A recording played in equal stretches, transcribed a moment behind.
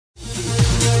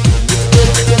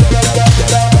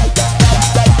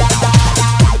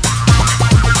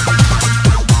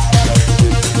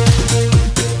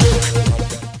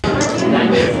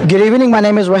evening. My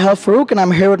name is Rahel and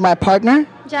I'm here with my partner.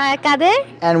 Joya Kader.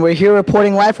 And we're here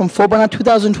reporting live from FOBANA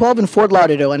 2012 in Fort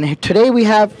Lauderdale. And today we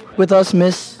have with us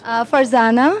Miss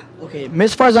Farzana. Okay,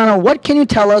 Miss Farzana, what can you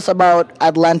tell us about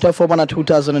Atlanta FOBANA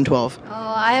 2012?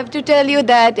 I have to tell you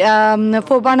that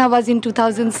FOBANA was in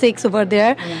 2006 over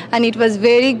there, and it was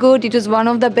very good. It was one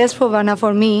of the best FOBANA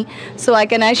for me. So I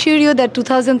can assure you that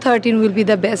 2013 will be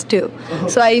the best too.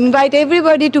 So I invite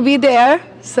everybody to be there.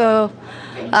 So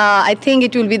I think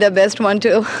it will be the best one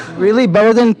too. Really?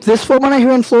 Better than this FOBANA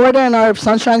here in Florida in our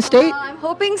Sunshine State? I'm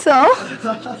hoping so.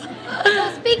 So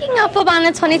speaking of FOBANA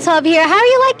 2012 here, how are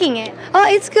you liking it? Oh,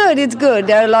 it's good. It's good.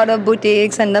 There are a lot of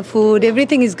boutiques and the food.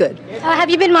 Everything is good. Have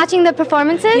you been watching the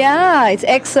performances? Yeah, it's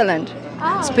excellent.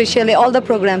 Especially all the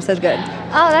programs are good.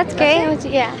 Oh, that's great.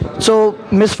 Yeah. So,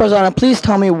 Miss Farzana, please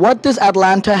tell me, what does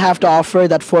Atlanta have to offer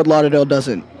that Fort Lauderdale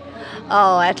doesn't?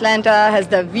 Oh, Atlanta has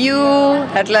the view.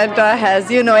 Atlanta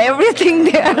has, everything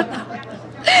there.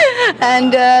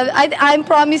 And I'm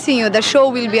promising you the show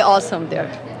will be awesome there.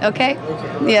 Okay?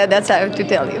 Yeah, that's what I have to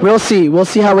tell you. We'll see. We'll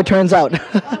see how it turns out.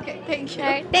 Okay, thank you. All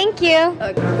right, thank you.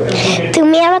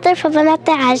 তুমি আমাদের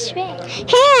ফোবানাতে আসবে?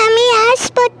 হ্যাঁ, আমি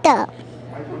আসবো তো।